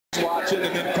Watching,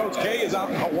 and then Coach K is out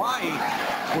in Hawaii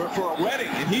for a wedding,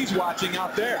 and he's watching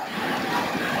out there.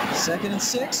 2nd and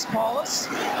 6, Paulus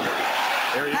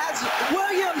has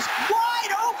Williams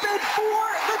wide open for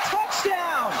the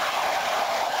touchdown.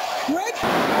 Great.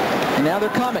 And now they're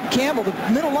coming. Campbell, the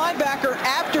middle linebacker,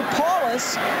 after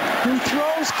Paulus, who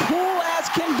throws cool as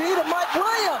can be to Mike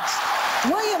Williams.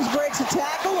 Williams breaks a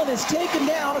tackle and is taken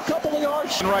down a couple of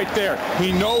yards. Right there.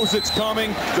 He knows it's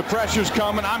coming. The pressure's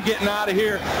coming. I'm getting out of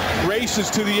here. Races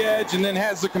to the edge and then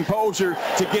has the composure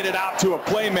to get it out to a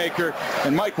playmaker.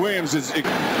 And Mike Williams is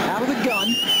out of the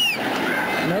gun.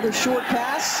 Another short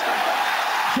pass.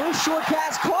 First short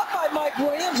pass caught by Mike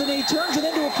Williams, and he turns it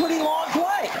into a pretty long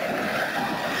play.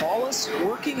 Paulus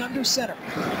working under center.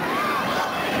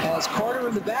 As Carter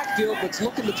in the backfield, but's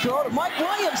looking to throw to Mike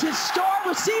Williams. His star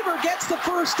receiver gets the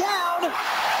first down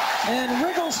and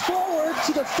wriggles forward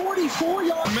to the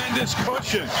 44-yard. Tremendous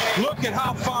cushion. Look at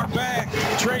how far back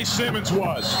Trey Simmons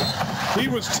was. He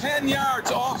was 10 yards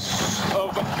off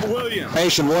of Williams.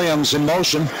 Williams in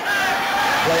motion.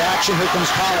 Play action. Here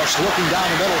comes Paulus looking down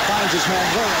the middle. Finds his man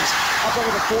Williams. Up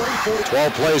over the 40.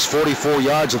 12 plays, 44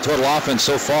 yards of total offense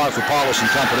so far for Paulus and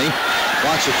company.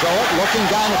 Wants to throw it. Looking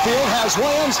down the field. Has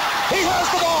Williams. He has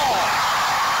the ball.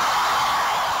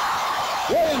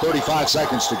 Williams. 35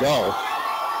 seconds to go.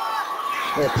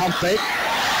 Little pump fake.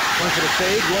 Going for the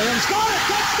fade. Williams got it.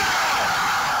 Touchdown.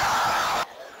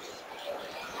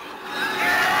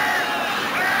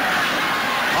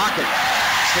 Pocket.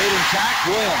 Stayed intact.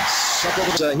 Williams.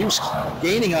 He was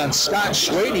gaining on Scott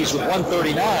Schwades with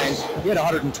 139. He had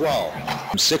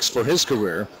 112. 6 for his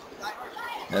career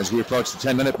as we approach the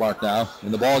 10-minute mark now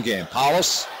in the ball game.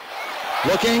 Paulus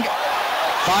looking,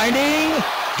 finding,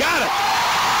 got it.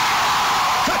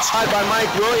 Touchdown by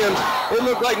Mike Williams. It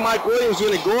looked like Mike Williams was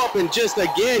going to go up and just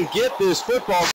again get this football.